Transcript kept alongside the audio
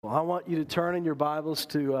Well, I want you to turn in your Bibles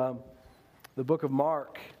to the book of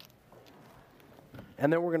Mark.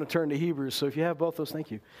 And then we're going to turn to Hebrews. So if you have both those,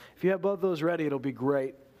 thank you. If you have both those ready, it'll be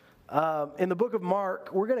great. In the book of Mark,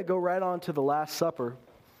 we're going to go right on to the Last Supper,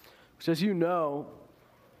 which, as you know,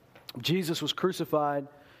 Jesus was crucified.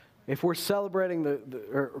 If we're celebrating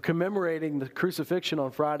or commemorating the crucifixion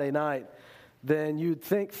on Friday night, then you'd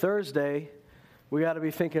think Thursday we got to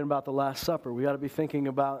be thinking about the Last Supper. We got to be thinking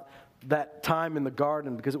about that time in the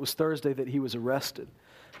garden, because it was Thursday that he was arrested.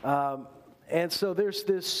 And so there's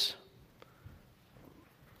this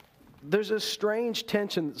strange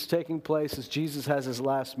tension that's taking place as Jesus has his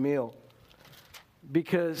last meal,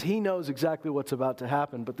 because he knows exactly what's about to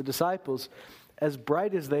happen. But the disciples, as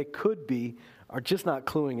bright as they could be, are just not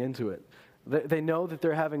cluing into it. They know that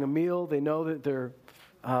they're having a meal. They know that they're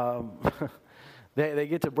they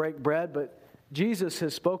get to break bread. But Jesus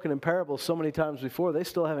has spoken in parables so many times before, they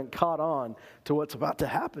still haven't caught on to what's about to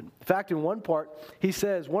happen. In fact, in one part, he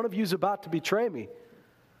says, one of you is about to betray me.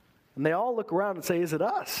 And they all look around and say, is it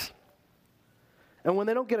us? And when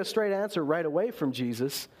they don't get a straight answer right away from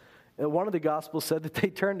Jesus, one of the Gospels said that they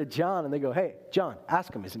turn to John and they go, hey, John,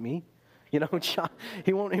 ask him, is it me? You know, John,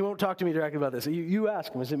 he won't talk to me directly about this. You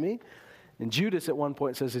ask him, is it me? And Judas at one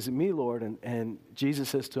point says, is it me, Lord? And Jesus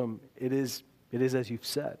says to him, it is as you've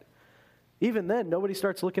said. Even then, nobody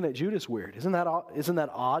starts looking at Judas weird. Isn't that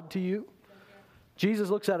odd to you? Jesus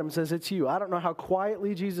looks at him and says, it's you. I don't know how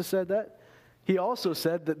quietly Jesus said that. He also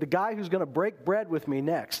said that the guy who's going to break bread with me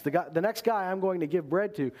next, the next guy I'm going to give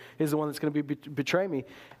bread to is the one that's going to betray me.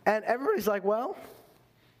 And everybody's like, well,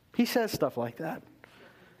 he says stuff like that.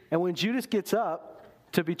 And when Judas gets up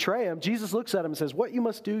to betray him, Jesus looks at him and says, what you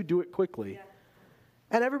must do, do it quickly. Yeah.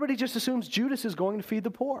 And everybody just assumes Judas is going to feed the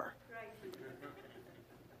poor. Right.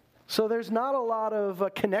 So there's not a lot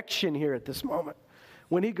of connection here at this moment.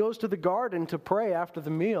 When he goes to the garden to pray after the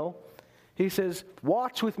meal, he says,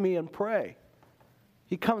 watch with me and pray.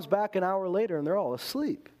 He comes back an hour later and they're all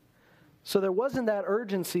asleep. So there wasn't that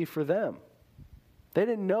urgency for them. They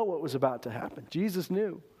didn't know what was about to happen. Jesus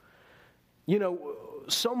knew. You know,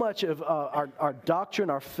 so much of our doctrine,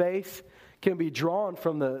 our faith, can be drawn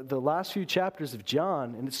from the last few chapters of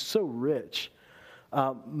John, and it's so rich.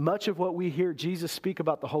 Much of what we hear Jesus speak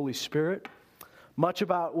about the Holy Spirit, much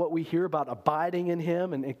about what we hear about abiding in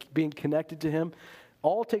him and being connected to him,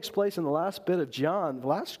 all takes place in the last bit of John, the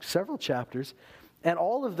last several chapters. And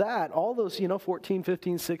all of that, all those, 14,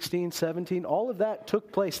 15, 16, 17, all of that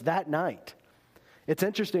took place that night. It's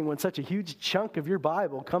interesting when such a huge chunk of your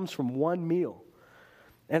Bible comes from one meal.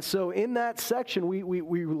 And so in that section, we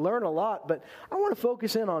learn a lot, but I want to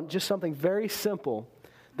focus in on just something very simple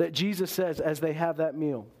that Jesus says as they have that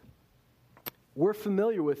meal. We're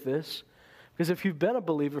familiar with this because if you've been a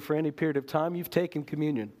believer for any period of time, you've taken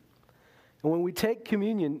communion. And when we take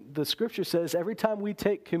communion, the scripture says every time we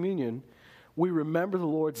take communion, we remember the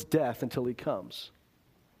Lord's death until he comes.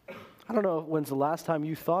 I don't know when's the last time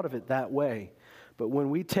you thought of it that way, but when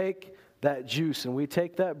we take that juice and we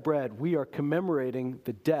take that bread, we are commemorating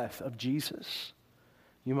the death of Jesus.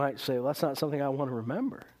 You might say, well, that's not something I want to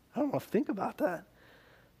remember. I don't want to think about that.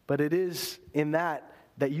 But it is in that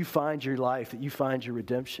you find your life, that you find your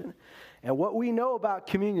redemption. And what we know about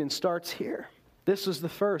communion starts here. This is the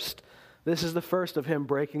first of him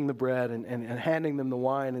breaking the bread and handing them the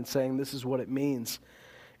wine and saying this is what it means.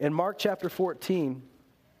 In Mark chapter 14,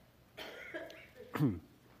 it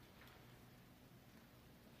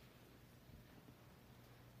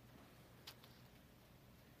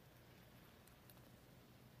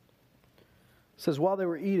says, while they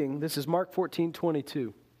were eating, this is Mark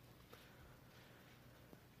 14:22.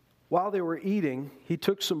 While they were eating, he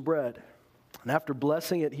took some bread, and after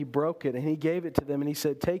blessing it, he broke it, and he gave it to them, and he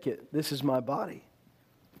said, take it, this is my body.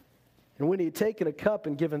 And when he had taken a cup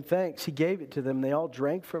and given thanks, he gave it to them, and they all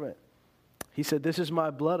drank from it. He said, this is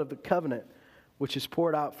my blood of the covenant, which is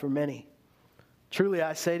poured out for many. Truly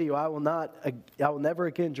I say to you, I will never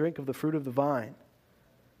again drink of the fruit of the vine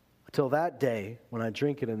until that day when I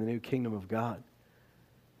drink it in the new kingdom of God.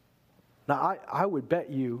 Now, I would bet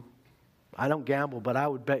you, I don't gamble, but I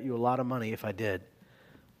would bet you a lot of money if I did,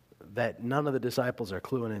 that none of the disciples are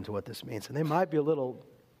cluing into what this means. And they might be a little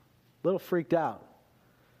freaked out.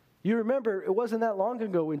 You remember, it wasn't that long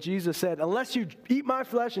ago when Jesus said, unless you eat my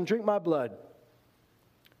flesh and drink my blood,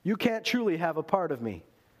 you can't truly have a part of me.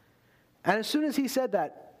 And as soon as he said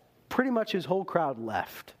that, pretty much his whole crowd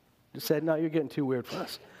left. Just said, no, you're getting too weird for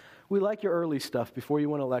us. We like your early stuff before you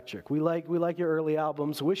went electric. We like your early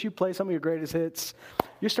albums. Wish you play some of your greatest hits.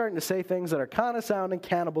 You're starting to say things that are kind of sounding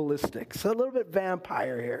cannibalistic. So a little bit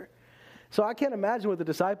vampire here. So I can't imagine what the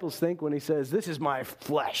disciples think when he says, this is my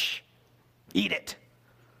flesh. Eat it.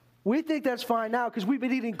 We think that's fine now because we've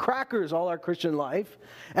been eating crackers all our Christian life.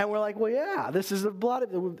 And we're like, well, yeah, this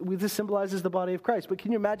symbolizes the body of Christ. But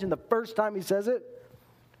can you imagine the first time he says it?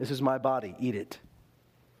 This is my body, eat it.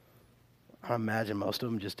 I imagine most of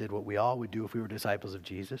them just did what we all would do if we were disciples of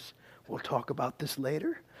Jesus. We'll talk about this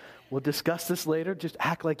later. We'll discuss this later. Just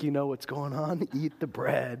act like you know what's going on. Eat the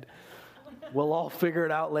bread. We'll all figure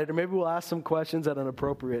it out later. Maybe we'll ask some questions at an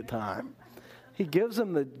appropriate time. He gives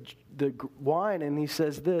them the wine and he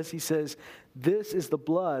says this. He says, this is the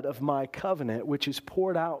blood of my covenant, which is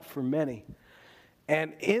poured out for many.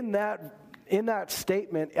 And in that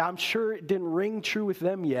statement, I'm sure it didn't ring true with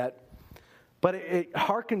them yet, but it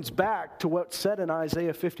harkens back to what's said in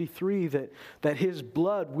Isaiah 53, that his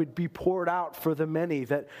blood would be poured out for the many,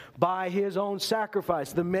 that by his own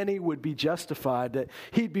sacrifice, the many would be justified, that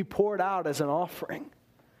he'd be poured out as an offering.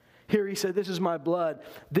 Here he said, this is my blood.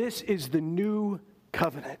 This is the new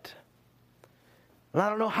covenant. And I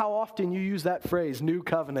don't know how often you use that phrase, new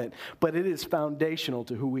covenant, but it is foundational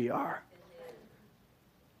to who we are.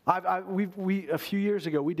 A few years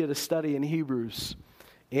ago, we did a study in Hebrews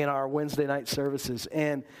in our Wednesday night services.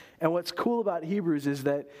 And what's cool about Hebrews is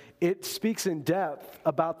that it speaks in depth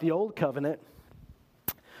about the old covenant,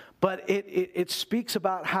 but it speaks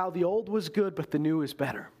about how the old was good, but the new is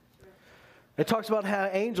better. It talks about how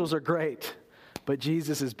angels are great, but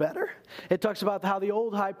Jesus is better. It talks about how the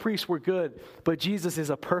old high priests were good, but Jesus is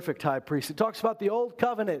a perfect high priest. It talks about the old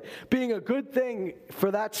covenant being a good thing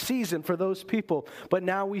for that season, for those people, but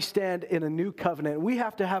now we stand in a new covenant. We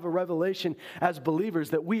have to have a revelation as believers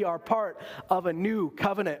that we are part of a new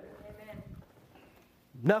covenant. Amen.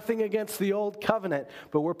 Nothing against the old covenant,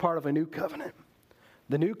 but we're part of a new covenant.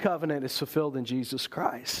 The new covenant is fulfilled in Jesus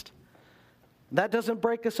Christ. That doesn't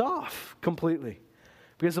break us off completely.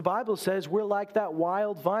 Because the Bible says we're like that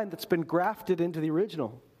wild vine that's been grafted into the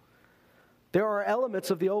original. There are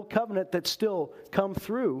elements of the old covenant that still come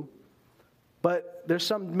through, but there's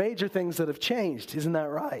some major things that have changed. Isn't that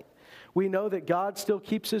right? We know that God still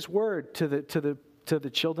keeps his word to the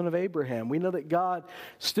children of Abraham. We know that God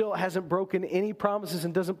still hasn't broken any promises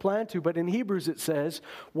and doesn't plan to. But in Hebrews it says,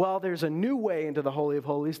 while there's a new way into the Holy of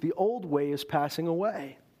Holies, the old way is passing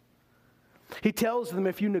away. He tells them,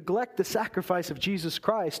 if you neglect the sacrifice of Jesus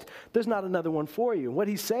Christ, there's not another one for you. What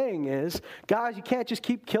he's saying is, guys, you can't just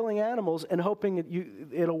keep killing animals and hoping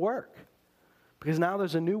it'll work. Because now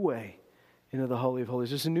there's a new way into the Holy of Holies.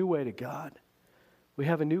 There's a new way to God. We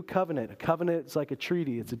have a new covenant. A covenant is like a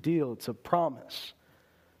treaty. It's a deal. It's a promise.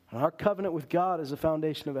 And our covenant with God is the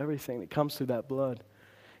foundation of everything that comes through that blood.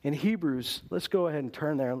 In Hebrews, let's go ahead and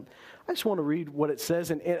turn there. I just want to read what it says.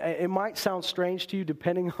 And it might sound strange to you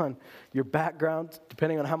depending on your background,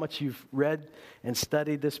 depending on how much you've read and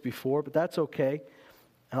studied this before, but that's okay.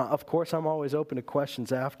 Of course, I'm always open to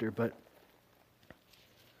questions after, but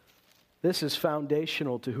this is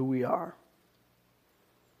foundational to who we are.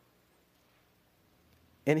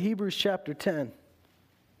 In Hebrews chapter 10,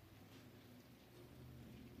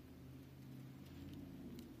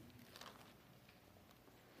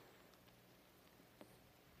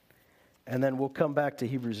 and then we'll come back to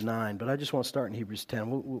Hebrews 9, but I just want to start in Hebrews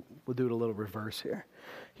 10. We'll do it a little reverse here.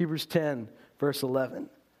 Hebrews 10, verse 11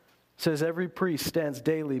 says, every priest stands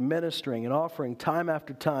daily ministering and offering time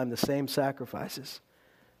after time the same sacrifices,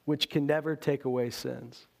 which can never take away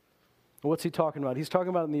sins. And what's he talking about? He's talking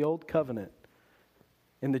about in the Old Covenant,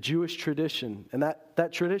 in the Jewish tradition. And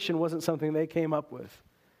that tradition wasn't something they came up with.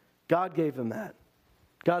 God gave them that.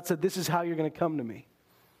 God said, this is how you're going to come to me.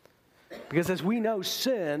 Because as we know,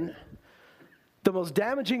 sin, the most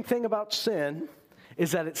damaging thing about sin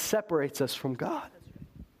is that it separates us from God.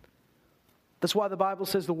 That's why the Bible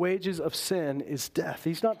says the wages of sin is death.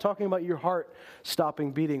 He's not talking about your heart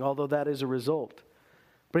stopping beating, although that is a result.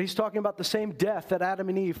 But he's talking about the same death that Adam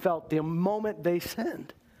and Eve felt the moment they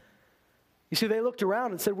sinned. You see, they looked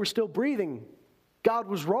around and said, we're still breathing. God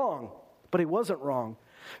was wrong, but he wasn't wrong.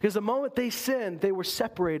 Because the moment they sinned, they were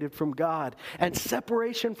separated from God. And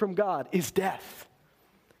separation from God is death.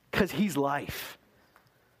 Because he's life.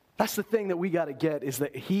 That's the thing that we got to get, is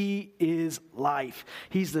that he is life.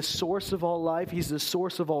 He's the source of all life. He's the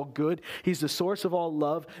source of all good. He's the source of all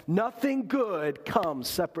love. Nothing good comes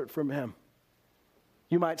separate from him.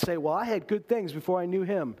 You might say, well, I had good things before I knew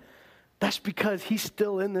him. That's because he's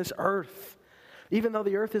still in this earth. Even though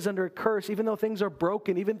the earth is under a curse, even though things are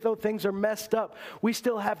broken, even though things are messed up, we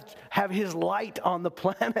still have his light on the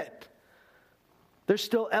planet. There's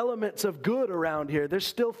still elements of good around here. There's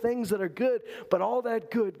still things that are good, but all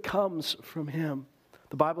that good comes from him.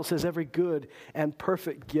 The Bible says every good and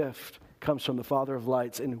perfect gift comes from the Father of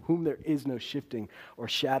lights, in whom there is no shifting or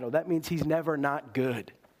shadow. That means he's never not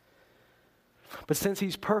good. But since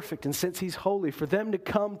he's perfect and since he's holy, for them to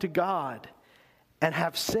come to God and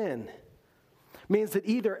have sin means that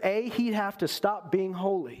either A, he'd have to stop being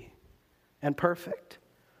holy and perfect,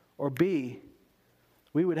 or B,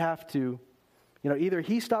 we would have to, either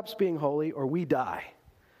he stops being holy or we die.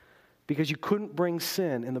 Because you couldn't bring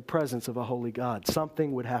sin in the presence of a holy God.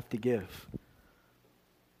 Something would have to give.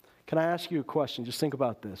 Can I ask you a question? Just think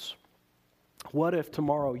about this. What if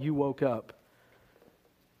tomorrow you woke up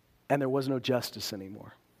and there was no justice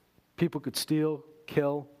anymore? People could steal,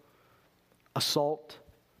 kill, assault,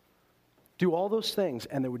 do all those things,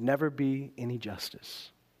 and there would never be any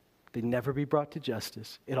justice. They'd never be brought to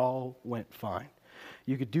justice. It all went fine.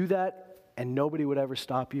 You could do that, and nobody would ever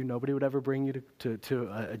stop you. Nobody would ever bring you to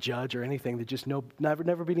a judge or anything. There'd just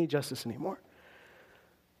never be any justice anymore.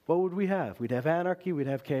 What would we have? We'd have anarchy. We'd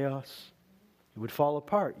have chaos. It would fall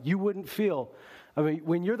apart. You wouldn't feel,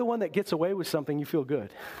 when you're the one that gets away with something, you feel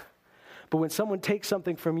good. But when someone takes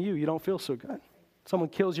something from you, you don't feel so good. Someone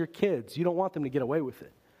kills your kids. You don't want them to get away with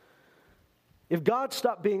it. If God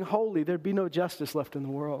stopped being holy, there'd be no justice left in the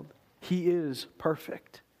world. He is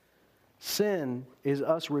perfect. Sin is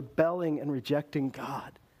us rebelling and rejecting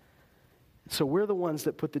God. So we're the ones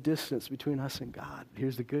that put the distance between us and God.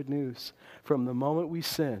 Here's the good news. From the moment we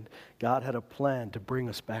sinned, God had a plan to bring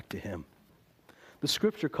us back to him. The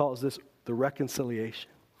scripture calls this the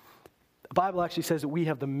reconciliation. The Bible actually says that we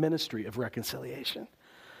have the ministry of reconciliation.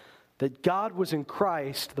 That God was in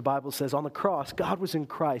Christ, the Bible says, on the cross, God was in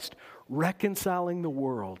Christ reconciling the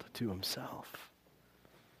world to himself.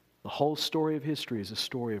 The whole story of history is a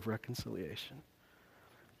story of reconciliation.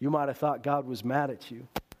 You might have thought God was mad at you,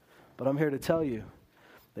 but I'm here to tell you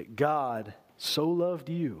that God so loved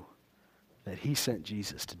you that he sent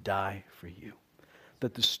Jesus to die for you.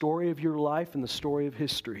 That the story of your life and the story of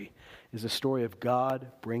history is a story of God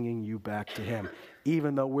bringing you back to him,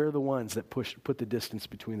 even though we're the ones that put the distance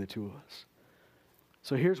between the two of us.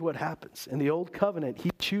 So here's what happens. In the Old Covenant,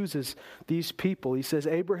 he chooses these people. He says,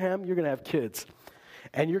 Abraham, you're going to have kids.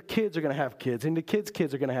 And your kids are going to have kids. And the kids'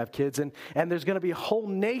 kids are going to have kids. And there's going to be a whole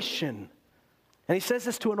nation. And he says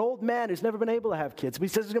this to an old man who's never been able to have kids. But he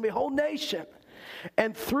says there's going to be a whole nation.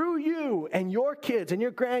 And through you and your kids and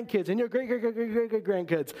your grandkids and your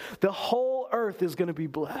great-great-great-great-grandkids, the whole earth is going to be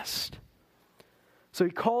blessed. So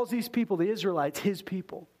he calls these people, the Israelites, his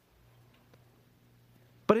people.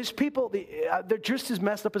 But his people, they're just as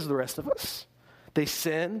messed up as the rest of us. They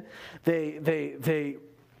sin, they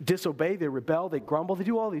disobey, they rebel, they grumble, they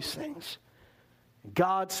do all these things.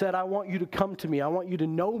 God said, I want you to come to me. I want you to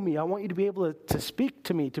know me. I want you to be able to speak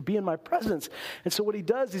to me, to be in my presence. And so what he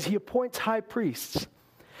does is he appoints high priests.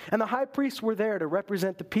 And the high priests were there to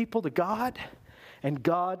represent the people to God and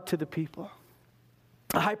God to the people.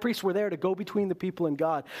 The high priests were there to go between the people and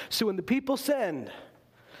God. So when the people sinned,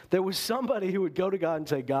 there was somebody who would go to God and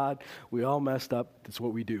say, God, we all messed up. That's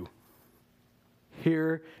what we do.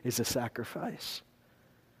 Here is a sacrifice.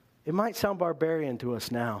 It might sound barbarian to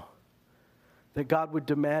us now that God would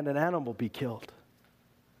demand an animal be killed.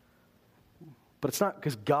 But it's not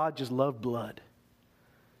because God just loved blood.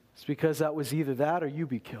 It's because that was either that or you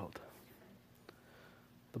be killed.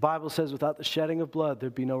 The Bible says without the shedding of blood,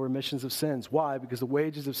 there'd be no remissions of sins. Why? Because the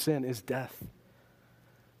wages of sin is death.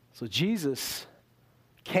 So Jesus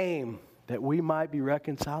came that we might be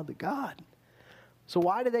reconciled to God. So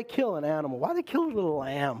why did they kill an animal? Why did they kill a little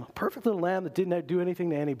lamb? A perfect little lamb that didn't do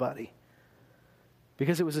anything to anybody.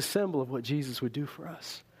 Because it was a symbol of what Jesus would do for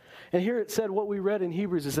us. And here it said what we read in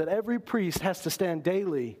Hebrews is that every priest has to stand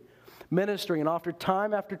daily ministering and offer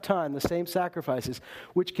time after time the same sacrifices,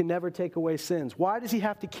 which can never take away sins. Why does he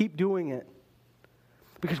have to keep doing it?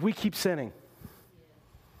 Because we keep sinning.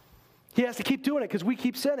 He has to keep doing it because we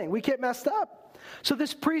keep sinning. We get messed up. So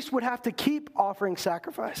this priest would have to keep offering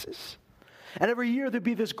sacrifices. And every year there'd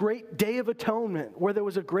be this great day of atonement where there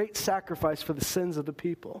was a great sacrifice for the sins of the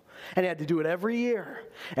people. And he had to do it every year.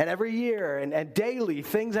 And daily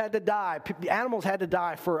things had to die. Animals had to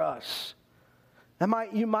die for us.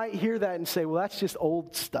 You might hear that and say, well, that's just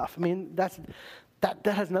old stuff. I mean, that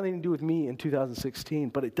has nothing to do with me in 2016,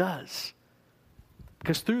 but it does.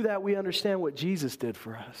 Because through that we understand what Jesus did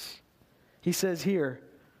for us. He says here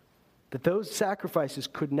that those sacrifices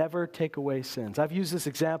could never take away sins. I've used this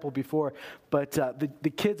example before, but the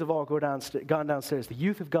kids have all gone downstairs. The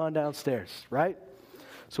youth have gone downstairs, right?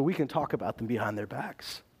 So we can talk about them behind their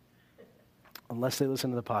backs. Unless they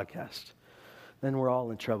listen to the podcast. Then we're all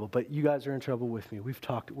in trouble. But you guys are in trouble with me.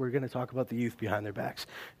 We're going to talk about the youth behind their backs.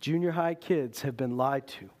 Junior high kids have been lied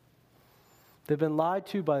to. They've been lied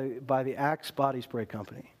to by the Axe Body Spray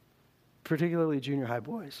Company, particularly junior high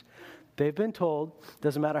boys. They've been told,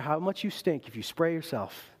 doesn't matter how much you stink, if you spray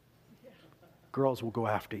yourself, girls will go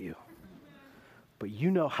after you. But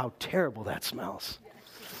you know how terrible that smells.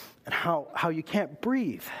 And how you can't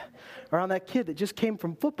breathe around that kid that just came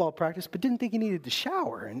from football practice but didn't think he needed to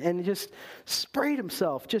shower and just sprayed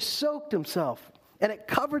himself, just soaked himself. And it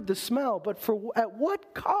covered the smell. But at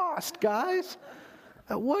what cost, guys?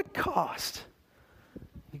 At what cost?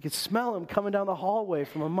 You could smell him coming down the hallway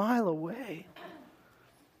from a mile away.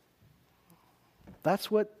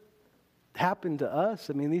 That's what happened to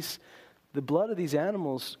us. I mean, the blood of these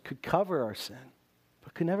animals could cover our sin,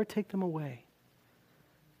 but could never take them away.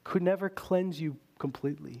 Could never cleanse you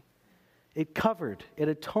completely. It covered, it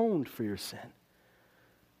atoned for your sin.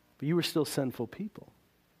 But you were still sinful people.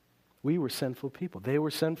 We were sinful people. They were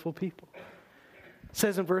sinful people. It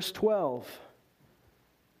says in verse 12,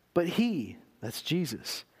 but he, that's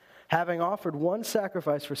Jesus, having offered one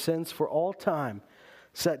sacrifice for sins for all time,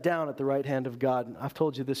 sat down at the right hand of God. And I've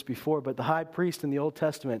told you this before, but the high priest in the Old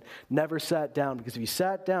Testament never sat down, because if you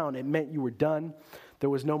sat down, it meant you were done. There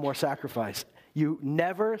was no more sacrifice. You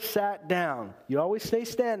never sat down. You always stay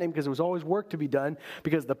standing because there was always work to be done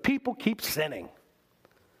because the people keep sinning.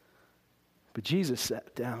 But Jesus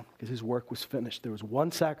sat down because his work was finished. There was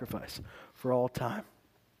one sacrifice for all time.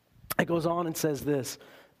 It goes on and says this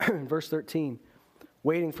in verse 13,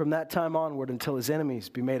 waiting from that time onward until his enemies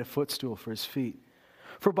be made a footstool for his feet.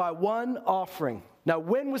 For by one offering. Now,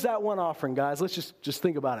 when was that one offering, guys? Let's just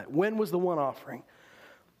think about it. When was the one offering?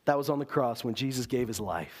 That was on the cross when Jesus gave his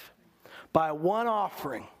life. By one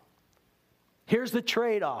offering. Here's the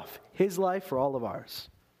trade-off. His life for all of ours.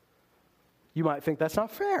 You might think that's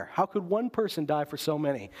not fair. How could one person die for so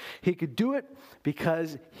many? He could do it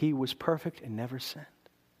because he was perfect and never sinned.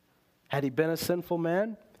 Had he been a sinful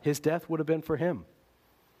man, his death would have been for him.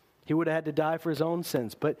 He would have had to die for his own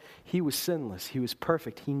sins, but he was sinless. He was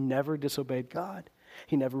perfect. He never disobeyed God.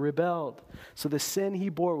 He never rebelled. So the sin he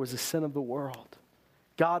bore was the sin of the world.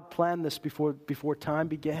 God planned this before time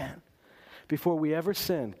began. Before we ever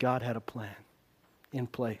sinned, God had a plan in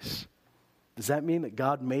place. Does that mean that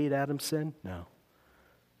God made Adam sin? No.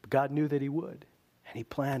 But God knew that he would, and he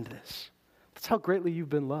planned this. That's how greatly you've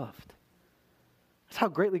been loved. That's how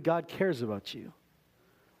greatly God cares about you.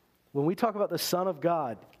 When we talk about the Son of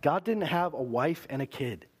God, God didn't have a wife and a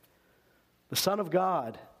kid. The Son of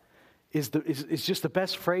God is just the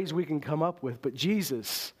best phrase we can come up with, but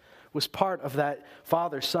Jesus was part of that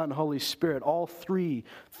Father, Son, Holy Spirit, all three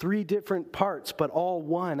different parts, but all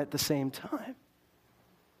one at the same time.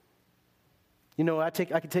 You know, I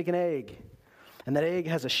could take an egg, and that egg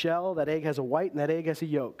has a shell, that egg has a white, and that egg has a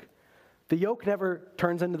yolk. The yolk never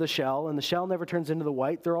turns into the shell, and the shell never turns into the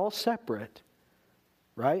white. They're all separate,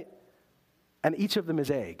 right? And each of them is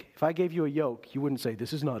egg. If I gave you a yolk, you wouldn't say,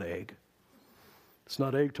 this is not egg. It's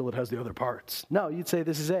not egg till it has the other parts. No, you'd say,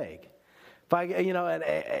 this is egg. If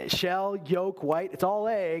a shell, yolk, white, it's all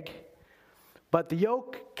egg. But the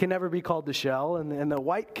yolk can never be called the shell, and the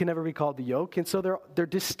white can never be called the yolk. And so they're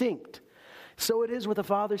distinct. So it is with the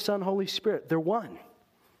Father, Son, Holy Spirit. They're one.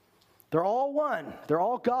 They're all one. They're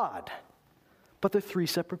all God. But they're three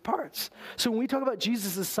separate parts. So when we talk about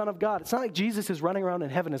Jesus as Son of God, it's not like Jesus is running around in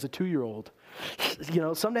heaven as a 2-year-old. You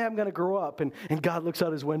know, someday I'm going to grow up, and God looks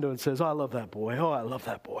out his window and says, oh, I love that boy. Oh, I love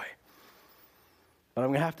that boy. But I'm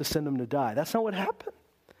going to have to send him to die. That's not what happened.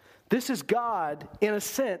 This is God, in a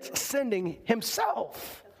sense, sending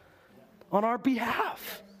himself on our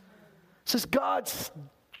behalf. This is God's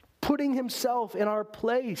putting himself in our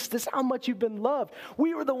place. This is how much you've been loved.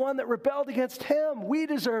 We were the one that rebelled against him. We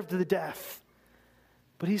deserved the death.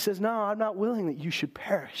 But he says, no, I'm not willing that you should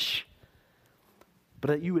perish, but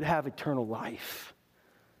that you would have eternal life.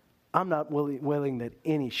 I'm not willing that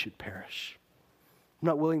any should perish. I'm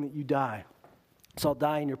not willing that you die. So I'll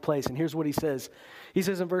die in your place. And here's what he says. He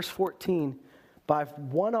says in verse 14, by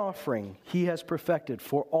one offering he has perfected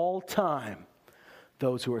for all time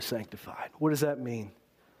those who are sanctified. What does that mean?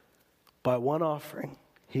 By one offering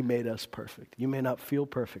he made us perfect. You may not feel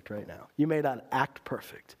perfect right now. You may not act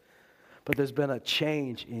perfect. But there's been a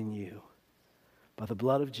change in you. By the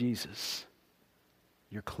blood of Jesus,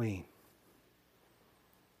 you're clean.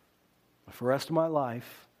 For the rest of my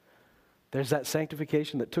life, there's that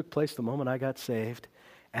sanctification that took place the moment I got saved,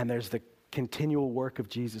 and there's the continual work of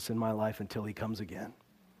Jesus in my life until he comes again.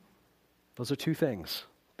 Those are two things,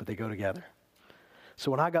 but they go together.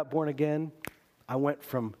 So when I got born again, I went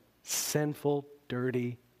from sinful,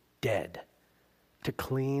 dirty, dead to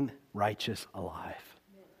clean, righteous, alive.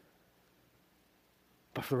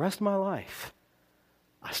 But for the rest of my life,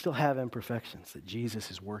 I still have imperfections that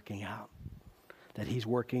Jesus is working out, that he's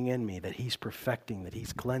working in me, that he's perfecting, that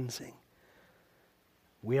he's cleansing.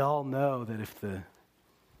 We all know that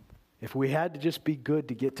If we had to just be good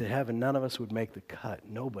to get to heaven, none of us would make the cut.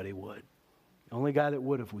 Nobody would. The only guy that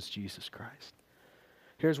would have was Jesus Christ.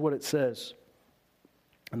 Here's what it says.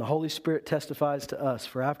 And the Holy Spirit testifies to us,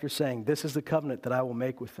 for after saying, this is the covenant that I will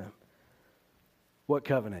make with them. What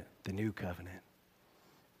covenant? The new covenant.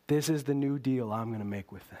 This is the new deal I'm going to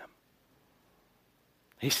make with them.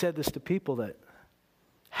 He said this to people that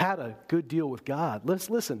had a good deal with God.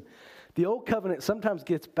 Listen, the old covenant sometimes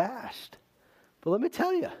gets bashed. But let me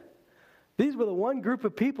tell you, these were the one group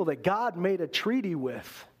of people that God made a treaty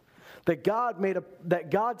with. That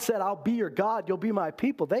God said, I'll be your God, you'll be my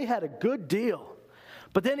people. They had a good deal.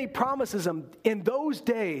 But then he promises them, in those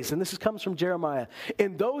days, and this comes from Jeremiah,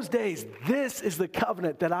 in those days, this is the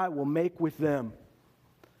covenant that I will make with them.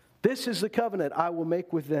 This is the covenant I will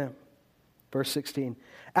make with them. Verse 16,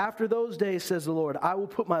 after those days, says the Lord, I will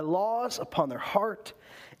put my laws upon their heart,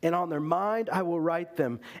 and on their mind I will write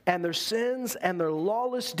them, and their sins and their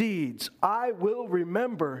lawless deeds I will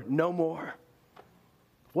remember no more.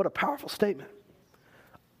 What a powerful statement.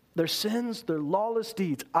 Their sins, their lawless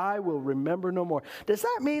deeds, I will remember no more. Does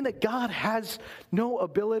that mean that God has no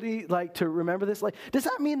ability to remember this? Does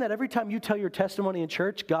that mean that every time you tell your testimony in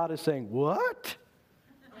church, God is saying, what?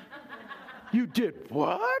 You did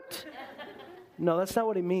what? No, that's not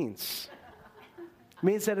what he means. It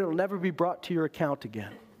means that it'll never be brought to your account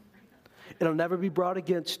again. It'll never be brought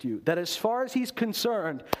against you. That as far as he's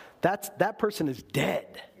concerned, that person is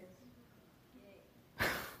dead.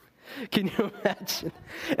 Can you imagine?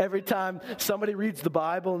 Every time somebody reads the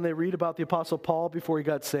Bible and they read about the Apostle Paul before he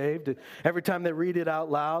got saved, every time they read it out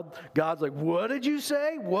loud, God's like, what did you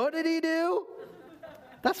say? What did he do?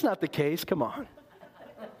 That's not the case. Come on.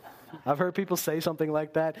 I've heard people say something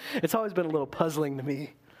like that. It's always been a little puzzling to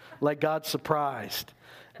me, like God's surprised.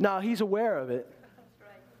 No, he's aware of it.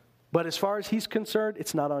 But as far as he's concerned,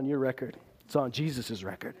 it's not on your record. It's on Jesus'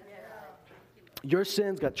 record. Your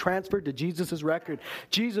sins got transferred to Jesus' record.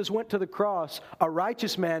 Jesus went to the cross, a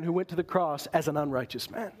righteous man who went to the cross as an unrighteous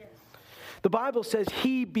man. The Bible says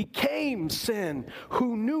he became sin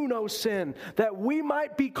who knew no sin, that we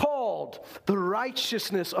might be called the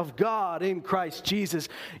righteousness of God in Christ Jesus.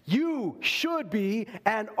 You should be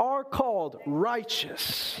and are called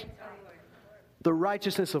righteous. The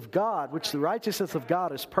righteousness of God, which the righteousness of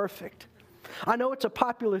God is perfect. I know it's a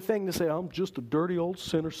popular thing to say, I'm just a dirty old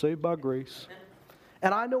sinner saved by grace.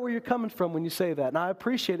 And I know where you're coming from when you say that, and I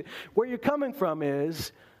appreciate it. Where you're coming from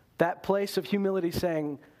is that place of humility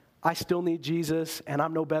saying, I still need Jesus, and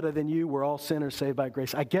I'm no better than you. We're all sinners saved by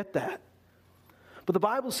grace. I get that. But the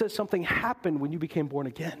Bible says something happened when you became born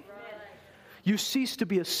again. You ceased to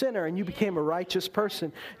be a sinner, and you became a righteous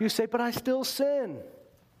person. You say, but I still sin.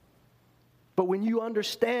 But when you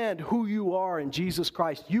understand who you are in Jesus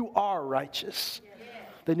Christ, you are righteous.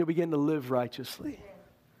 Then you'll begin to live righteously.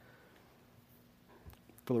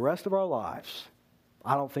 For the rest of our lives,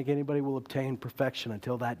 I don't think anybody will obtain perfection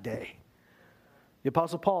until that day. The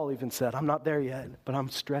Apostle Paul even said, I'm not there yet, but I'm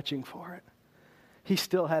stretching for it. He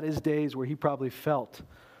still had his days where he probably felt,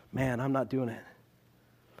 man, I'm not doing it.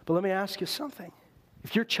 But let me ask you something.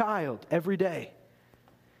 If your child, every day,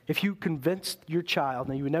 if you convinced your child,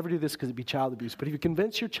 now you would never do this because it'd be child abuse, but if you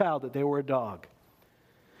convinced your child that they were a dog,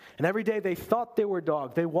 and every day they thought they were a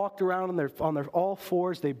dog, they walked around on their all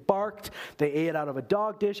fours, they barked, they ate out of a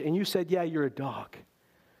dog dish, and you said, yeah, you're a dog.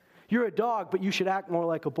 You're a dog, but you should act more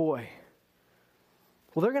like a boy.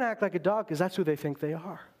 Well, they're going to act like a dog because that's who they think they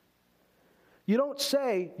are. You don't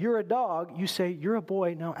say, you're a dog. You say, you're a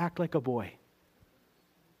boy, now act like a boy.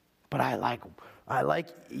 But I like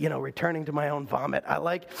returning to my own vomit. I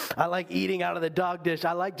like eating out of the dog dish.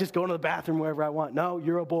 I like just going to the bathroom wherever I want. No,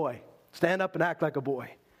 you're a boy. Stand up and act like a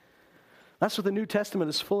boy. That's what the New Testament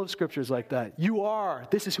is full of scriptures like that.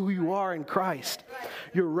 This is who you are in Christ.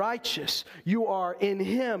 You're righteous. You are in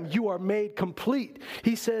Him. You are made complete.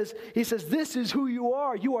 He says, this is who you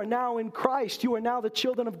are. You are now in Christ. You are now the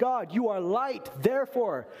children of God. You are light.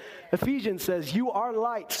 Therefore, Ephesians says, you are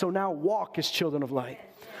light, so now walk as children of light.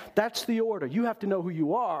 That's the order. You have to know who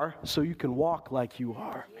you are so you can walk like you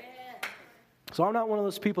are. So I'm not one of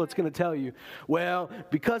those people that's going to tell you, well,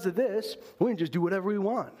 because of this, we can just do whatever we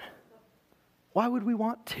want. Why would we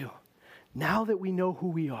want to? Now that we know who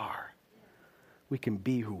we are, we can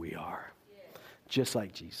be who we are, just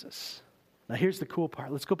like Jesus. Now here's the cool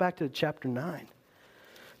part. Let's go back to chapter 9.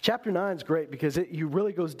 Chapter 9 is great because it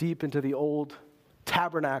really goes deep into the old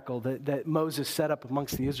tabernacle that Moses set up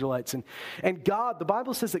amongst the Israelites. And God, the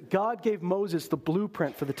Bible says that God gave Moses the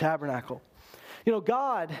blueprint for the tabernacle. You know,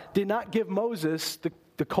 God did not give Moses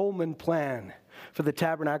the Coleman plan for the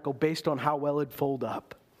tabernacle based on how well it'd fold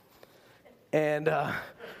up. And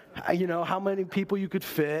how many people you could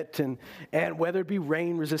fit and whether it be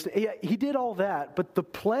rain resistant. Yeah, he did all that. But the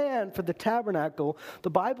plan for the tabernacle, the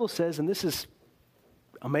Bible says, and this is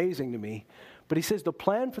amazing to me, but he says the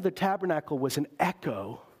plan for the tabernacle was an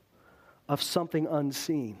echo of something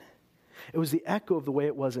unseen. It was the echo of the way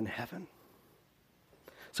it was in heaven.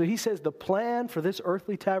 So he says the plan for this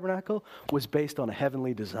earthly tabernacle was based on a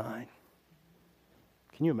heavenly design.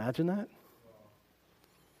 Can you imagine that?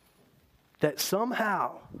 That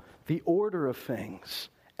somehow the order of things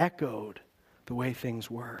echoed the way things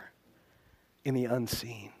were in the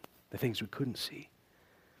unseen, the things we couldn't see.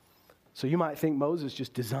 So you might think Moses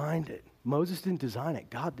just designed it. Moses didn't design it.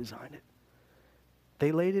 God designed it.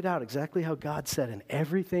 They laid it out exactly how God said, and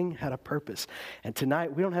everything had a purpose. And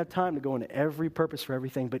tonight, we don't have time to go into every purpose for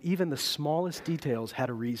everything, but even the smallest details had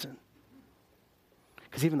a reason.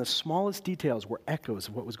 Because even the smallest details were echoes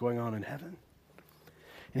of what was going on in heaven.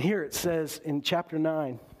 And here it says in chapter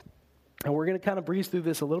 9, and we're going to kind of breeze through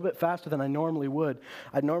this a little bit faster than I normally would.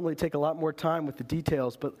 I'd normally take a lot more time with the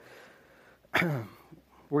details, but we're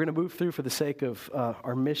going to move through for the sake of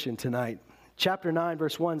our mission tonight. Chapter 9,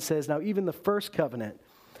 verse 1 says, "Now even the first covenant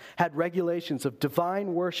had regulations of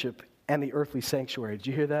divine worship and the earthly sanctuary." Did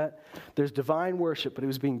you hear that? There's divine worship, but it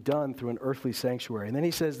was being done through an earthly sanctuary. And then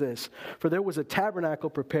he says this, "For there was a tabernacle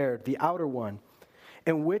prepared, the outer one,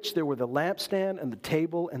 in which there were the lampstand and the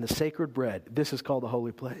table and the sacred bread." This is called the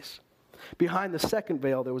holy place. "Behind the second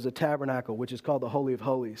veil there was a tabernacle, which is called the Holy of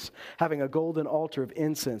Holies, having a golden altar of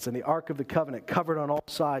incense and the Ark of the Covenant covered on all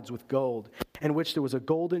sides with gold, in which there was a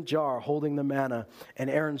golden jar holding the manna and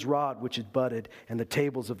Aaron's rod which had budded and the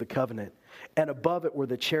tables of the covenant. And above it were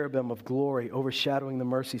the cherubim of glory overshadowing the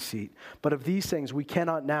mercy seat. But of these things we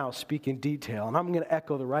cannot now speak in detail." And I'm going to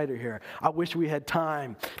echo the writer here. I wish we had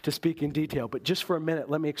time to speak in detail, but just for a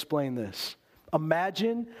minute, let me explain this.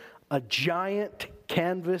 Imagine a giant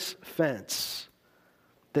canvas fence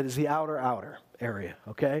that is the outer area,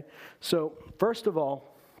 okay? So, first of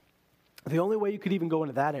all, the only way you could even go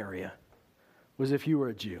into that area was if you were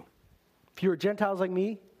a Jew. If you were Gentiles like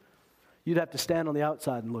me, you'd have to stand on the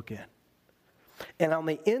outside and look in. And on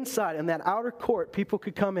the inside, in that outer court, people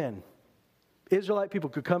could come in. Israelite people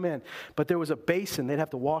could come in, but there was a basin. They'd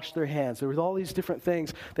have to wash their hands. There was all these different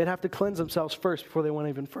things. They'd have to cleanse themselves first before they went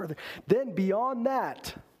even further. Then beyond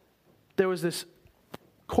that, there was this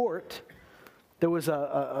court. There was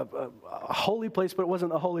a holy place, but it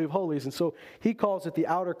wasn't the Holy of Holies. And so he calls it the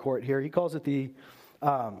outer court here. He calls it he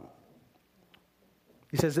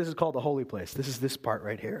says this is called the holy place. This is this part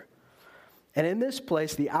right here. And in this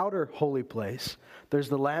place, the outer holy place, there's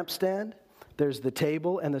the lampstand, there's the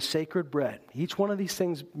table, and the sacred bread. Each one of these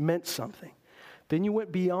things meant something. Then you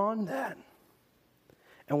went beyond that,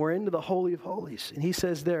 and we're into the Holy of Holies. And he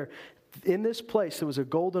says there, in this place, there was a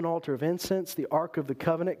golden altar of incense, the Ark of the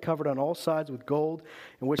Covenant covered on all sides with gold,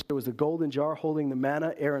 in which there was the golden jar holding the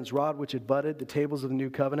manna, Aaron's rod which had budded, the tables of the new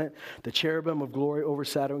covenant, the cherubim of glory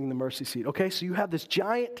overshadowing the mercy seat. Okay, so you have this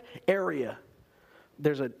giant area.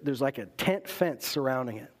 There's like a tent fence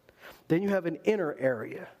surrounding it. Then you have an inner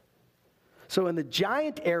area. So in the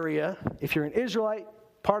giant area, if you're an Israelite,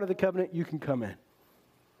 part of the covenant, you can come in.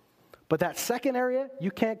 But that second area,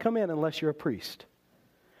 you can't come in unless you're a priest.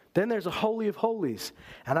 Then there's a Holy of Holies.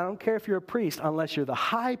 And I don't care if you're a priest, unless you're the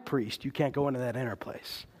high priest, you can't go into that inner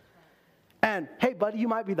place. And, hey, buddy, you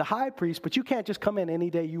might be the high priest, but you can't just come in any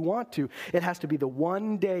day you want to. It has to be the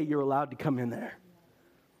one day you're allowed to come in there.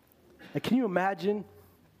 And can you imagine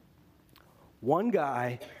one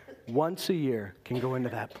guy once a year can go into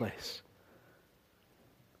that place?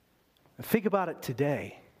 And think about it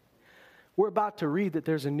today. We're about to read that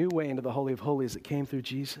there's a new way into the Holy of Holies that came through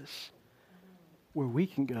Jesus, where we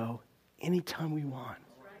can go anytime we want.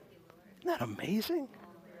 Isn't that amazing?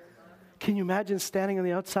 Can you imagine standing on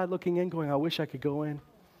the outside looking in going, I wish I could go in.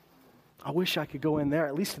 I wish I could go in there,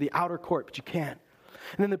 at least to the outer court, but you can't.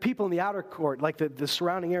 And then the people in the outer court, like the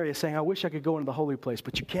surrounding area, saying, I wish I could go into the holy place,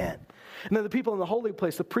 but you can't. And then the people in the holy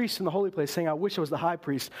place, the priests in the holy place, saying, I wish I was the high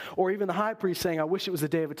priest. Or even the high priest saying, I wish it was the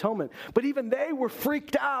Day of Atonement. But even they were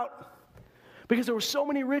freaked out because there were so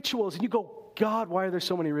many rituals. And you go, God, why are there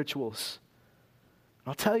so many rituals? And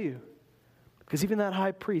I'll tell you, because even that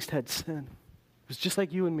high priest had sin. It was just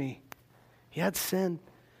like you and me. He had sin.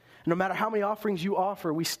 And no matter how many offerings you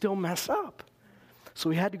offer, we still mess up. So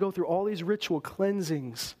he had to go through all these ritual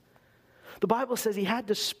cleansings. The Bible says he had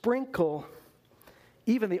to sprinkle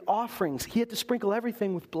even the offerings. He had to sprinkle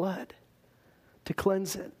everything with blood to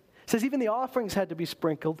cleanse it. It says even the offerings had to be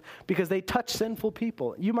sprinkled because they touched sinful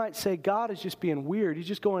people. You might say God is just being weird. He's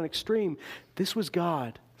just going extreme. This was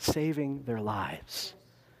God saving their lives.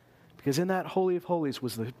 Because in that Holy of Holies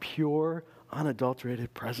was the pure,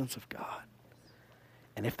 unadulterated presence of God.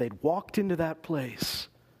 And if they'd walked into that place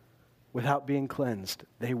without being cleansed,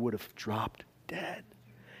 they would have dropped dead.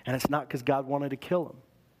 And it's not because God wanted to kill them,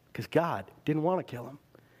 because God didn't want to kill them.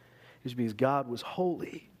 It's because God was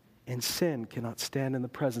holy, and sin cannot stand in the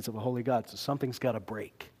presence of a holy God. So something's got to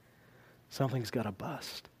break. Something's got to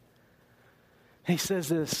bust. And he says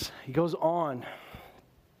this, he goes on,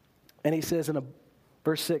 and he says in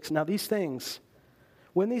verse 6, now these things,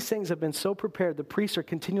 when these things have been so prepared, the priests are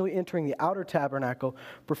continually entering the outer tabernacle,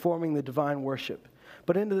 performing the divine worship.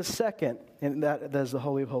 But into the second, and that is the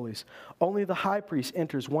Holy of Holies, only the high priest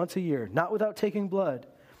enters once a year, not without taking blood,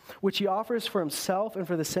 which he offers for himself and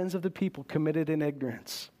for the sins of the people committed in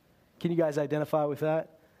ignorance. Can you guys identify with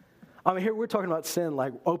that? I mean, here we're talking about sin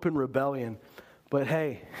like open rebellion. But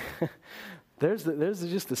hey, there's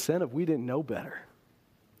just the sin of we didn't know better.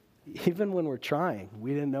 Even when we're trying,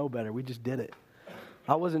 we didn't know better. We just did it.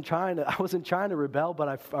 I wasn't trying to rebel,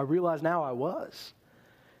 but I realize now I was.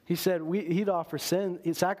 He said he'd offer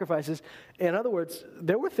sacrifices. In other words,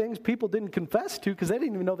 there were things people didn't confess to because they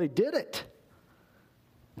didn't even know they did it.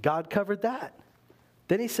 God covered that.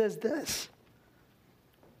 Then he says this.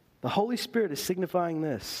 The Holy Spirit is signifying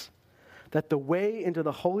this, that the way into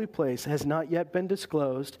the holy place has not yet been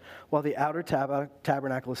disclosed while the outer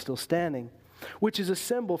tabernacle is still standing, which is a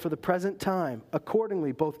symbol for the present time.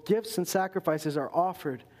 Accordingly, both gifts and sacrifices are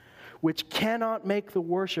offered, which cannot make the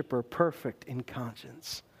worshiper perfect in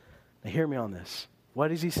conscience. Now hear me on this.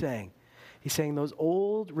 What is he saying? He's saying those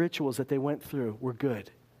old rituals that they went through were good.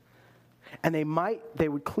 And they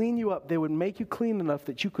would clean you up. They would make you clean enough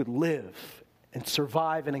that you could live and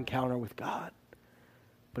survive an encounter with God.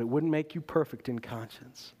 But it wouldn't make you perfect in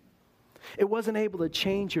conscience. It wasn't able to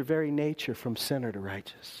change your very nature from sinner to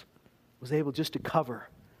righteous. It was able just to cover,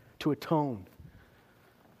 to atone.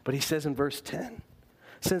 But he says in verse 10,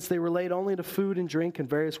 since they relate only to food and drink and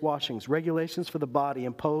various washings, regulations for the body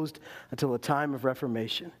imposed until the time of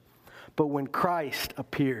Reformation. But when Christ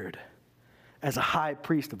appeared as a high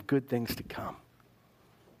priest of good things to come.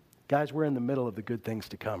 Guys, we're in the middle of the good things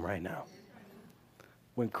to come right now.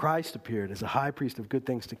 When Christ appeared as a high priest of good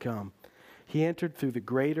things to come, he entered through the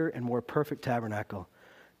greater and more perfect tabernacle,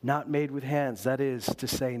 not made with hands, that is to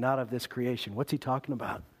say, not of this creation. What's he talking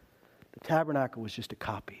about? The tabernacle was just a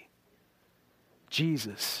copy.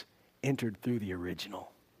 Jesus entered through the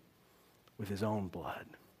original with his own blood.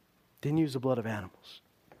 Didn't use the blood of animals.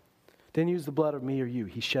 Didn't use the blood of me or you.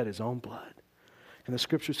 He shed his own blood. And the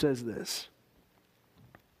scripture says this,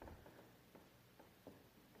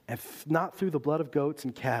 and not through the blood of goats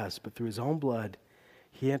and calves, but through his own blood,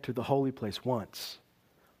 he entered the holy place once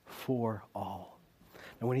for all.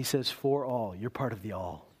 And when he says for all, you're part of the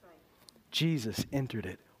all. Jesus entered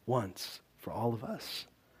it once for all of us,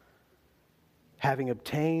 having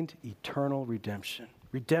obtained eternal redemption.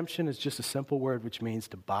 Redemption is just a simple word which means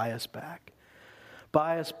to buy us back.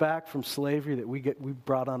 Buy us back from slavery that we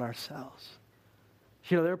brought on ourselves.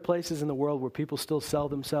 You know, there are places in the world where people still sell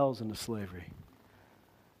themselves into slavery.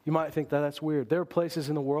 You might think that that's weird. There are places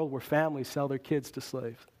in the world where families sell their kids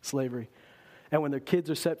to slavery. And when their kids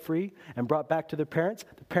are set free and brought back to their parents,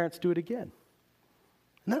 the parents do it again.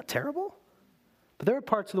 Isn't that terrible? But there are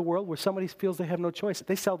parts of the world where somebody feels they have no choice.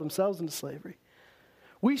 They sell themselves into slavery.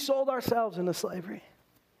 We sold ourselves into slavery.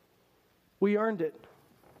 We earned it.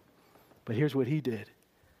 But here's what he did.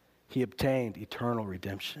 He obtained eternal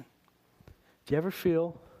redemption. Do you ever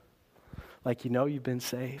feel like you know you've been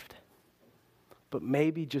saved, but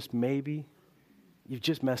maybe, just maybe, you've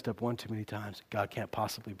just messed up one too many times? God can't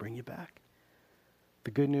possibly bring you back.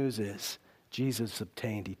 The good news is Jesus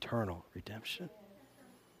obtained eternal redemption.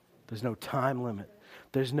 There's no time limit.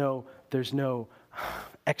 There's no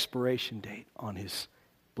expiration date on his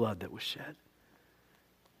blood that was shed.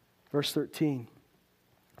 Verse 13,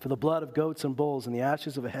 for the blood of goats and bulls and the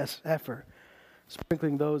ashes of a heifer,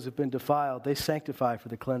 sprinkling those who have been defiled, they sanctify for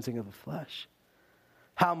the cleansing of the flesh.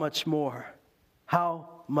 How much more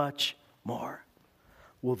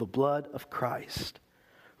will the blood of Christ,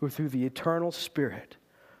 who through the eternal Spirit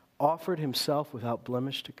offered himself without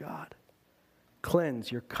blemish to God,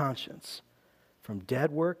 cleanse your conscience from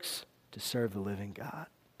dead works to serve the living God?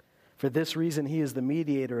 For this reason, he is the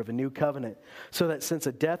mediator of a new covenant, so that since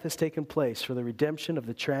a death has taken place for the redemption of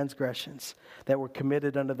the transgressions that were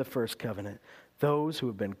committed under the first covenant, those who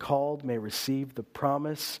have been called may receive the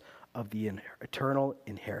promise of the eternal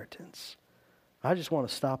inheritance. I just want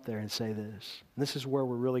to stop there and say this. This is where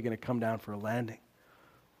we're really going to come down for a landing.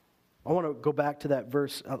 I want to go back to that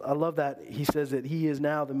verse. I love that he says that he is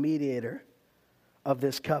now the mediator of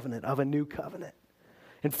this covenant, of a new covenant.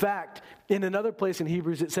 In fact, in another place in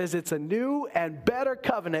Hebrews, it says it's a new and better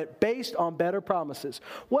covenant based on better promises.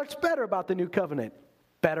 What's better about the new covenant?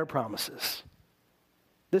 Better promises.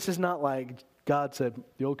 This is not like God said,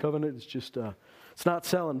 the old covenant is just, it's not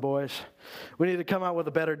selling, boys. We need to come out with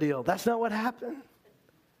a better deal. That's not what happened.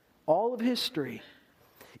 All of history,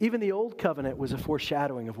 even the old covenant was a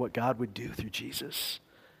foreshadowing of what God would do through Jesus.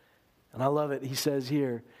 And I love it. He says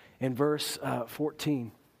here in verse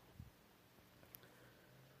 14,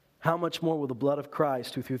 how much more will the blood of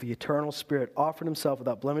Christ, who through the eternal Spirit offered himself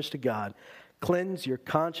without blemish to God, cleanse your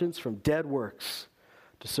conscience from dead works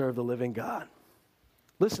to serve the living God?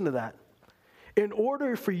 Listen to that. In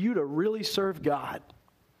order for you to really serve God,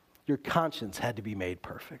 your conscience had to be made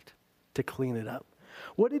perfect to clean it up.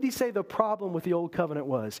 What did he say the problem with the old covenant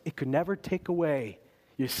was? It could never take away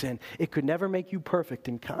your sin. It could never make you perfect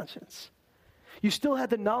in conscience. You still had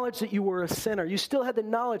the knowledge that you were a sinner. You still had the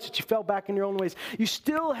knowledge that you fell back in your own ways. You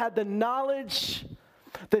still had the knowledge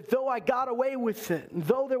that though I got away with it,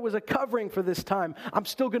 though there was a covering for this time, I'm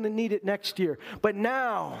still going to need it next year. But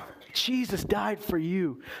now, Jesus died for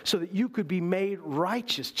you so that you could be made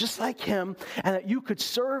righteous just like him and that you could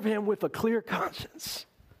serve him with a clear conscience.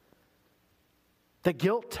 The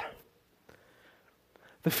guilt,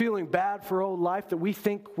 the feeling bad for old life that we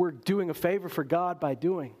think we're doing a favor for God by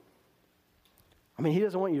doing. I mean, he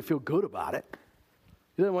doesn't want you to feel good about it.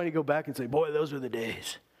 He doesn't want you to go back and say, boy, those were the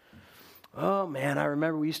days. Oh, man, I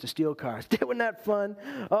remember we used to steal cars. Wasn't that fun?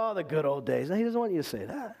 Oh, the good old days. Now, he doesn't want you to say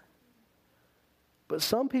that. But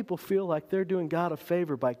some people feel like they're doing God a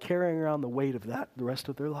favor by carrying around the weight of that the rest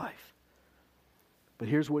of their life. But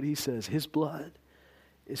here's what he says. His blood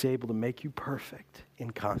is able to make you perfect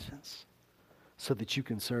in conscience so that you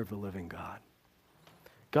can serve the living God.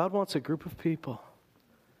 God wants a group of people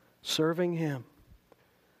serving him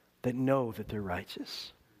that know that they're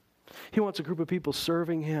righteous. He wants a group of people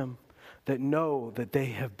serving him that know that they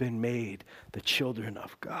have been made the children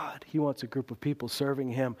of God. He wants a group of people serving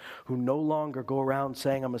him who no longer go around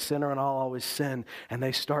saying, I'm a sinner and I'll always sin. And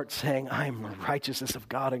they start saying, I am the righteousness of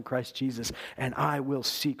God in Christ Jesus, and I will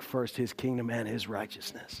seek first his kingdom and his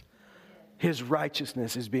righteousness. His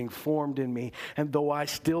righteousness is being formed in me. And though I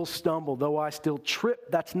still stumble, though I still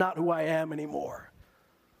trip, that's not who I am anymore.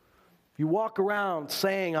 If you walk around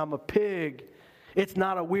saying I'm a pig, it's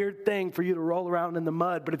not a weird thing for you to roll around in the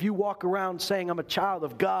mud. But if you walk around saying I'm a child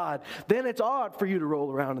of God, then it's odd for you to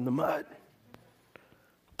roll around in the mud.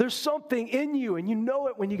 There's something in you, and you know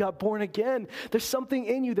it when you got born again. There's something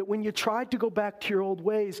in you that when you tried to go back to your old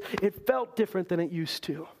ways, it felt different than it used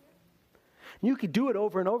to. You could do it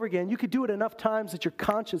over and over again. You could do it enough times that your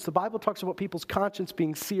conscience, the Bible talks about people's conscience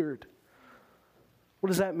being seared. What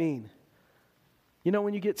does that mean? You know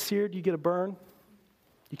when you get seared, you get a burn?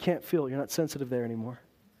 You can't feel, you're not sensitive there anymore.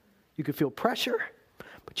 You can feel pressure,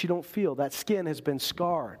 but you don't feel. That skin has been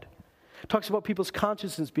scarred. It talks about people's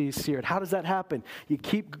consciences being seared. How does that happen? You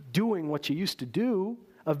keep doing what you used to do.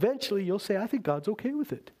 Eventually, you'll say, I think God's okay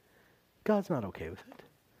with it. God's not okay with it.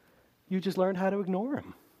 You just learned how to ignore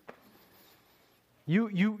him.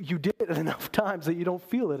 You did it enough times that you don't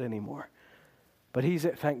feel it anymore. But he's,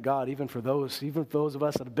 thank God, even for those of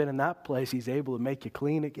us that have been in that place, he's able to make you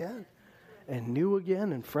clean again and new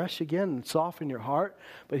again and fresh again and soften your heart.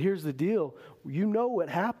 But here's the deal. You know what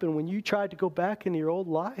happened when you tried to go back into your old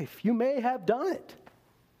life. You may have done it.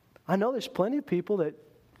 I know there's plenty of people that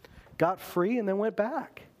got free and then went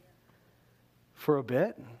back for a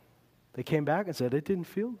bit. They came back and said, it didn't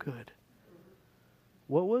feel good.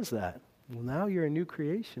 What was that? Well, now you're a new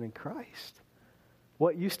creation in Christ.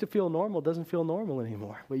 What used to feel normal doesn't feel normal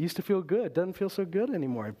anymore. What used to feel good doesn't feel so good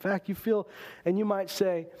anymore. In fact, you feel, and you might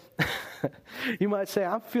say,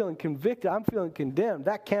 I'm feeling convicted, I'm feeling condemned.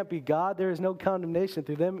 That can't be God. There is no condemnation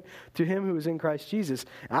to him who is in Christ Jesus.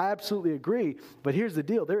 I absolutely agree. But here's the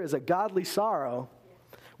deal. There is a godly sorrow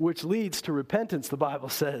which leads to repentance, the Bible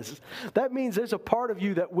says. That means there's a part of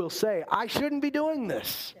you that will say, I shouldn't be doing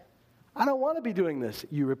this. I don't want to be doing this.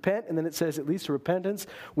 You repent, and then it says it leads to repentance,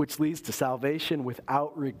 which leads to salvation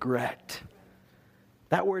without regret.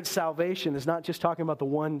 That word salvation is not just talking about the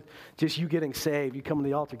one, just you getting saved, you come to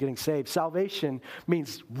the altar getting saved. Salvation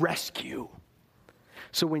means rescue.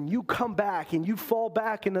 So when you come back and you fall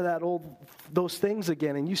back into those things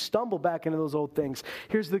again, and you stumble back into those old things,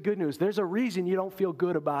 here's the good news. There's a reason you don't feel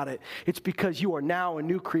good about it. It's because you are now a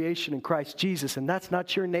new creation in Christ Jesus, and that's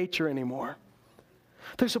not your nature anymore.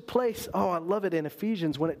 There's a place, I love it in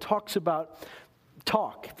Ephesians when it talks about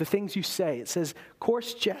the things you say. It says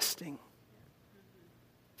coarse jesting,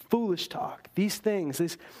 foolish talk, these things,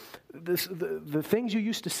 the things you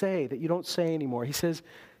used to say that you don't say anymore. He says,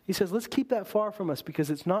 let's keep that far from us because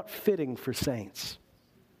it's not fitting for saints.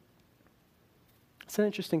 That's an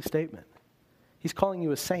interesting statement. He's calling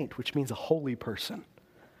you a saint, which means a holy person.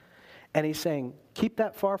 And he's saying, keep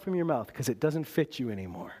that far from your mouth because it doesn't fit you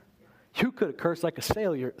anymore. You could have cursed like a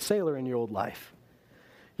sailor in your old life.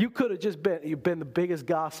 You could have you've been the biggest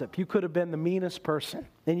gossip. You could have been the meanest person.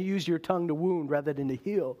 And you used your tongue to wound rather than to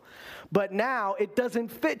heal. But now it doesn't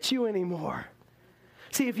fit you anymore.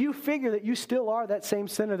 See, if you figure that you still are that same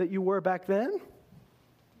sinner that you were back then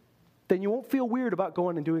you won't feel weird about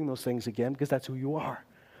going and doing those things again because that's who you are.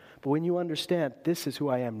 But when you understand, this is who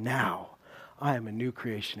I am now. I am a new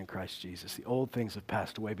creation in Christ Jesus. The old things have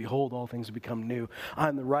passed away. Behold, all things have become new. I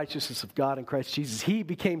am the righteousness of God in Christ Jesus. He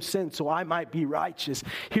became sin so I might be righteous.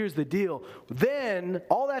 Here's the deal. Then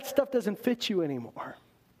all that stuff doesn't fit you anymore.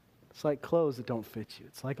 It's like clothes that don't fit you.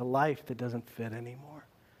 It's like a life that doesn't fit anymore.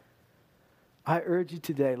 I urge you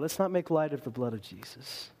today, let's not make light of the blood of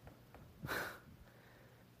Jesus.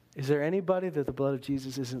 Is there anybody that the blood of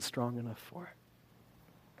Jesus isn't strong enough for?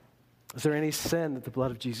 Is there any sin that the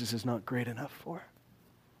blood of Jesus is not great enough for?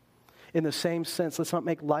 In the same sense, let's not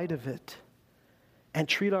make light of it and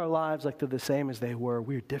treat our lives like they're the same as they were.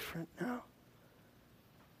 We're different now.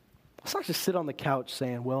 Let's not just sit on the couch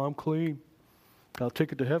saying, well, I'm clean. I'll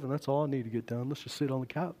take it to heaven. That's all I need to get done. Let's just sit on the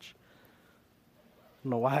couch. I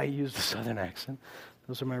don't know why I use the southern accent.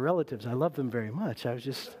 Those are my relatives. I love them very much.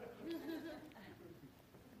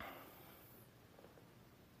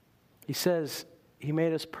 He says, he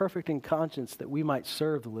made us perfect in conscience that we might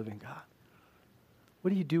serve the living God.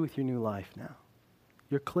 What do you do with your new life now?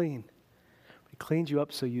 You're clean. He cleaned you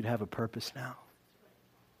up so you'd have a purpose now.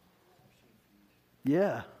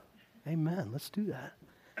 Yeah. Amen. Let's do that.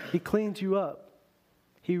 He cleaned you up.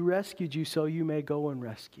 He rescued you so you may go and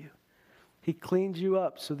rescue. He cleaned you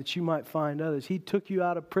up so that you might find others. He took you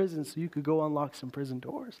out of prison so you could go unlock some prison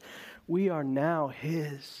doors. We are now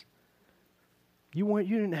his. You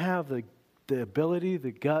didn't have the ability,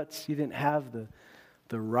 the guts, you didn't have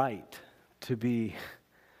the right to be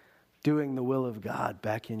doing the will of God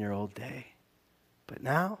back in your old day. But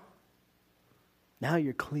now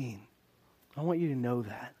you're clean. I want you to know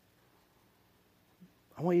that.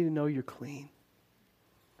 I want you to know you're clean.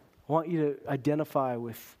 I want you to identify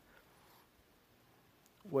with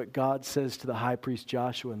what God says to the high priest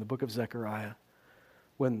Joshua in the book of Zechariah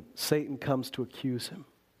when Satan comes to accuse him.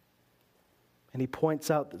 And he points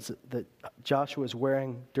out that Joshua is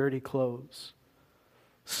wearing dirty clothes,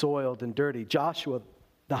 soiled and dirty. Joshua,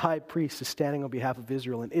 the high priest, is standing on behalf of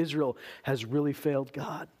Israel, and Israel has really failed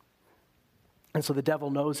God. And so the devil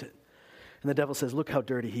knows it. And the devil says, look how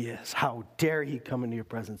dirty he is. How dare he come into your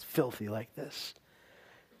presence filthy like this?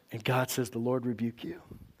 And God says, the Lord rebuke you.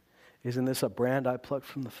 Isn't this a brand I plucked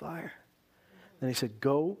from the fire? Then he said,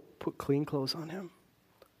 go put clean clothes on him.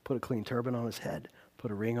 Put a clean turban on his head. Put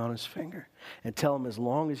a ring on his finger. And tell him as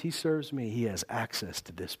long as he serves me, he has access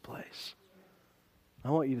to this place. I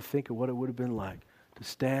want you to think of what it would have been like to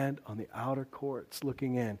stand on the outer courts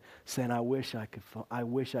looking in, saying, I wish I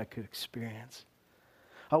could experience.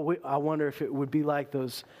 I wonder if it would be like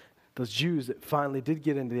those Jews that finally did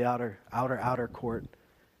get into the outer court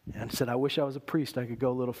and said, I wish I was a priest, I could go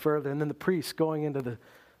a little further. And then the priest going into the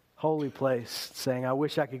holy place saying, I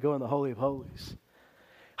wish I could go in the Holy of Holies.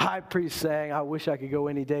 High priest saying, I wish I could go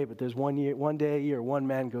any day, but there's one day a year, one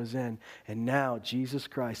man goes in. And now Jesus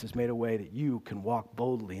Christ has made a way that you can walk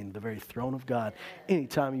boldly into the very throne of God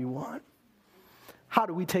anytime you want. How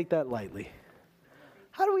do we take that lightly?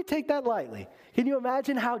 How do we take that lightly? Can you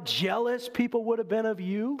imagine how jealous people would have been of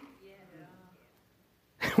you?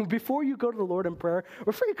 Before you go to the Lord in prayer, or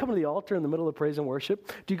before you come to the altar in the middle of praise and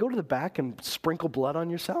worship, do you go to the back and sprinkle blood on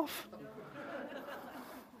yourself?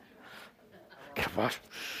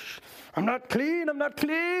 I'm not clean,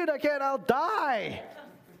 I'll die.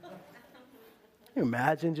 Can you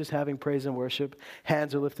imagine just having praise and worship,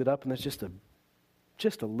 hands are lifted up, and there's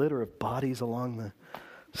just a litter of bodies along the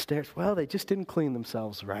stairs? Well, they just didn't clean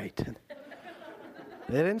themselves right.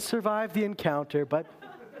 They didn't survive the encounter, but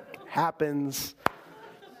happens.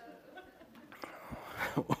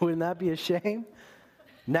 Wouldn't that be a shame?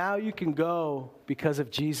 Now you can go because of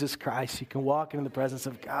Jesus Christ. You can walk into the presence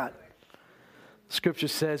of God. Scripture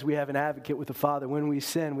says we have an advocate with the Father. When we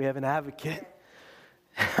sin, we have an advocate.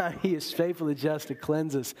 He is faithful and just to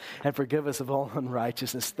cleanse us and forgive us of all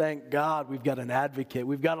unrighteousness. Thank God we've got an advocate.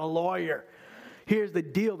 We've got a lawyer. Here's the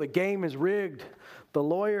deal. The game is rigged. The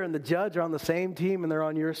lawyer and the judge are on the same team and they're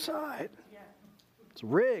on your side. It's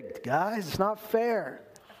rigged, guys. It's not fair.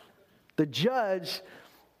 The judge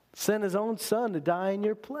sent his own son to die in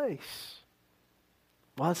your place.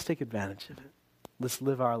 Well, let's take advantage of it. Let's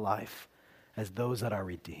live our life as those that are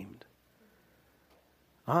redeemed.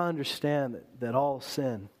 I understand that all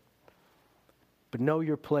sin But know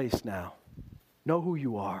your place now. Know who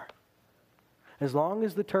you are. As long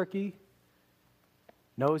as the turkey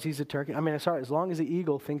knows he's a turkey, as long as the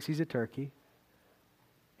eagle thinks he's a turkey,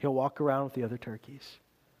 he'll walk around with the other turkeys.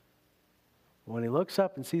 When he looks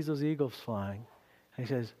up and sees those eagles flying, he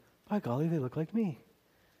says, by golly, they look like me.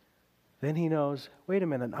 Then he knows, wait a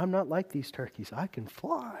minute, I'm not like these turkeys. I can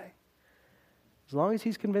fly. As long as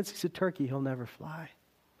he's convinced he's a turkey, he'll never fly.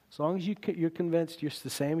 As long as you're convinced you're the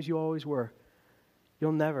same as you always were,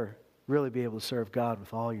 you'll never really be able to serve God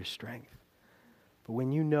with all your strength. But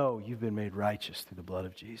when you know you've been made righteous through the blood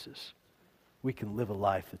of Jesus, we can live a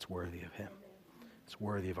life that's worthy of Him. It's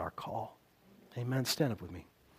worthy of our call. Amen. Stand up with me.